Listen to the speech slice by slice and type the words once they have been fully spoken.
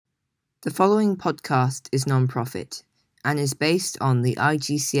The following podcast is non-profit and is based on the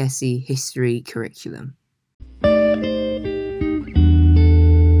IGCSE history curriculum.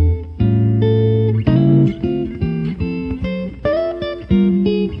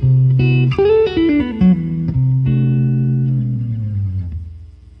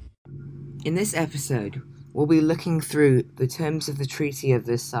 In this episode, we'll be looking through the terms of the Treaty of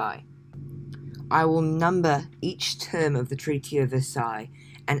Versailles. I will number each term of the Treaty of Versailles,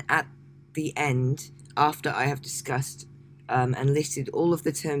 and at the end, after I have discussed and listed all of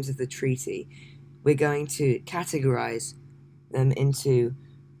the terms of the treaty, we're going to categorize them into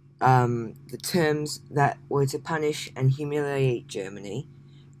the terms that were to punish and humiliate Germany,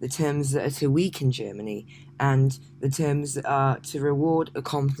 the terms that are to weaken Germany, and the terms that are to reward or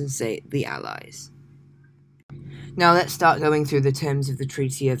compensate the Allies. Now let's start going through the terms of the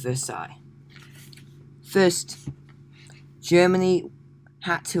Treaty of Versailles. First, Germany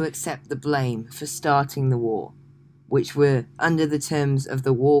had to accept the blame for starting the war, which were under the terms of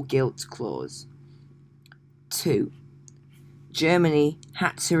the War Guilt Clause. 2. Germany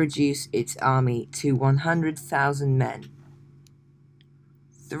had to reduce its army to 100,000 men.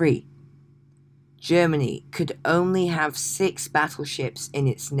 3. Germany could only have 6 battleships in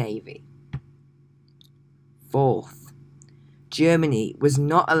its navy. 4th, Germany was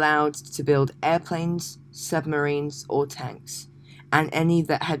not allowed to build airplanes, submarines, or tanks, and any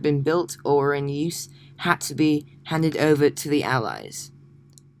that had been built or were in use had to be handed over to the Allies.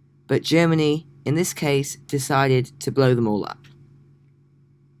 But Germany, in this case, decided to blow them all up.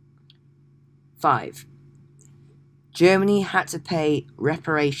 5. Germany had to pay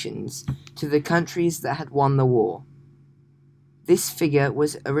reparations to the countries that had won the war. This figure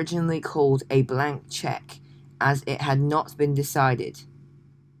was originally called a blank check, as it had not been decided.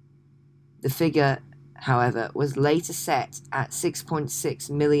 The figure, however, was later set at £6.6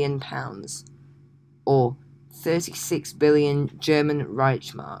 million, or 36 billion German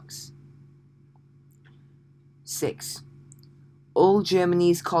Reichsmarks. 6. All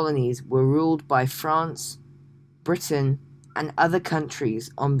Germany's colonies were ruled by France, Britain, and other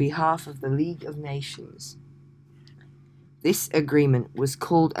countries on behalf of the League of Nations. This agreement was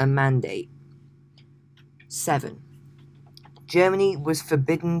called a mandate. 7. Germany was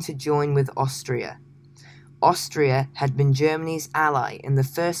forbidden to join with Austria. Austria had been Germany's ally in the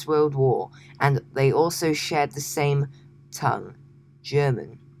First World War, and they also shared the same tongue,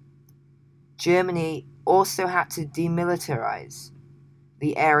 German. Germany also had to demilitarize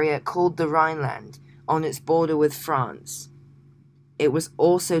the area called the Rhineland on its border with France. It was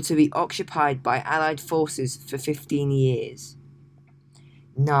also to be occupied by Allied forces for 15 years.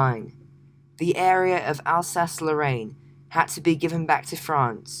 9. The area of Alsace-Lorraine had to be given back to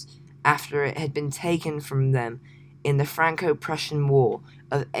France after it had been taken from them in the Franco-Prussian War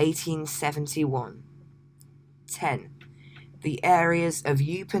of 1871. 10. The areas of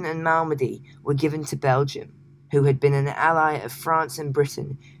Eupen and Malmedy were given to Belgium, who had been an ally of France and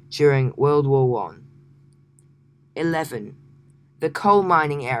Britain during World War I. 11. The coal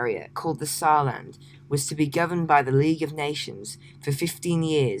mining area, called the Saarland, was to be governed by the League of Nations for 15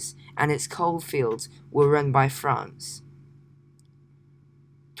 years, and its coal fields were run by France.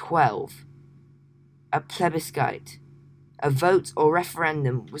 12. A plebiscite, a vote or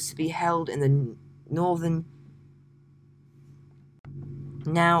referendum, was to be held in the northern.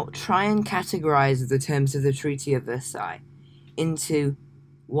 Now try and categorize the terms of the Treaty of Versailles into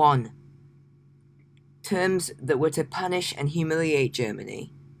 1. Terms that were to punish and humiliate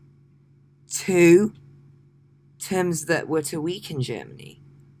Germany. 2. Terms that were to weaken Germany.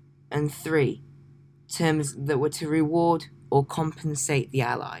 And 3. Terms that were to reward or compensate the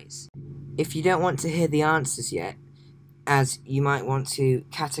Allies. If you don't want to hear the answers yet, as you might want to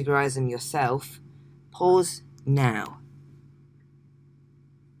categorize them yourself, pause now.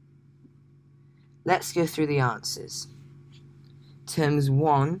 Let's go through the answers. Terms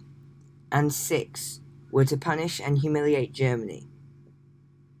 1 and 6 were to punish and humiliate Germany.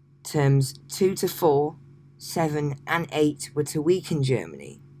 Terms 2 to 4, 7 and 8 were to weaken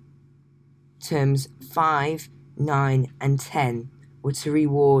Germany. Terms 5, 9 and 10 were to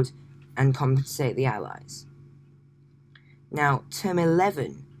reward and compensate the Allies. Now, term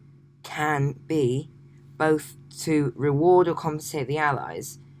 11 can be both to reward or compensate the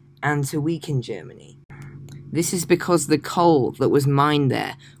Allies and to weaken Germany. This is because the coal that was mined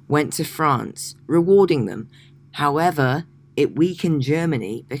there went to France, rewarding them. However, it weakened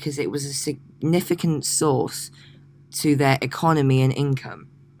Germany because it was a significant source to their economy and income.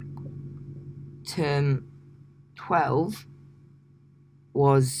 Term 12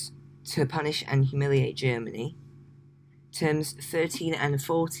 was to punish and humiliate Germany. Terms 13 and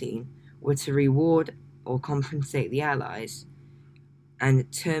 14 were to reward or compensate the Allies,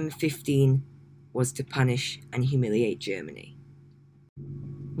 and term 15 was to punish and humiliate Germany.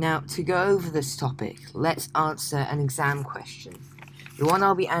 Now, to go over this topic, let's answer an exam question. The one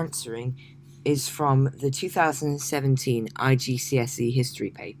I'll be answering is from the 2017 IGCSE history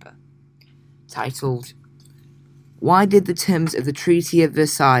paper, titled, "Why did the terms of the Treaty of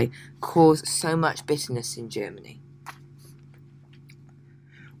Versailles cause so much bitterness in Germany?"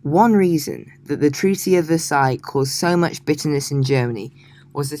 One reason that the Treaty of Versailles caused so much bitterness in Germany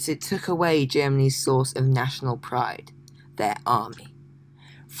was that it took away Germany's source of national pride, their army.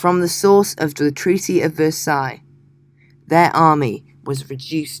 From the source of the Treaty of Versailles, their army was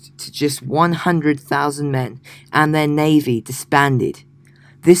reduced to just 100,000 men, and their navy disbanded.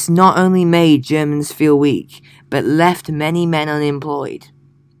 This not only made Germans feel weak, but left many men unemployed.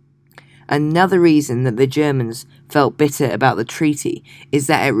 Another reason that the Germans felt bitter about the treaty is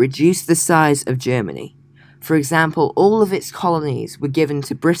that it reduced the size of Germany. For example, all of its colonies were given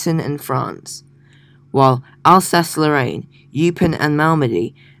to Britain and France, while Alsace-Lorraine, Eupen and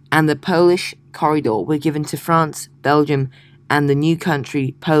Malmedy, and the Polish corridor were given to France, Belgium, and the new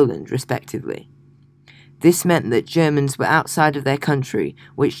country Poland, respectively. This meant that Germans were outside of their country,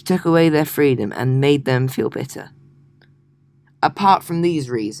 which took away their freedom and made them feel bitter. Apart from these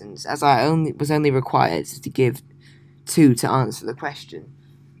reasons, as I was only required to give two to answer the question,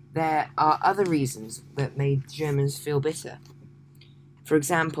 there are other reasons that made Germans feel bitter. For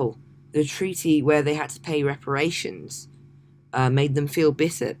example, the treaty where they had to pay reparations made them feel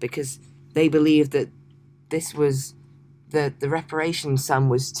bitter because they believed that the reparation sum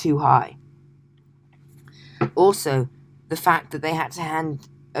was too high. Also, the fact that they had to hand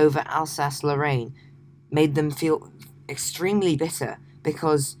over Alsace-Lorraine made them feel extremely bitter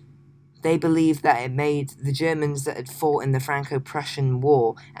because they believed that it made the Germans that had fought in the Franco-Prussian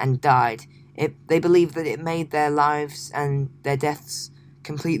War and died, they believed that it made their lives and their deaths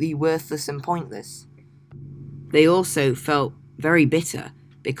completely worthless and pointless. They also felt very bitter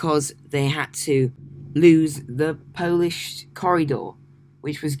because they had to lose the Polish corridor,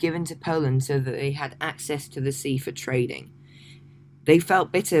 which was given to Poland so that they had access to the sea for trading. They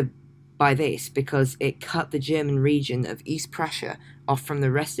felt bitter by this because it cut the German region of East Prussia off from the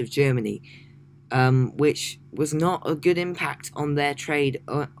rest of Germany, which was not a good impact on their trade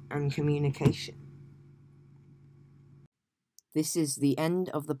and communication. This is the end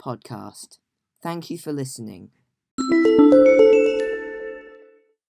of the podcast. Thank you for listening.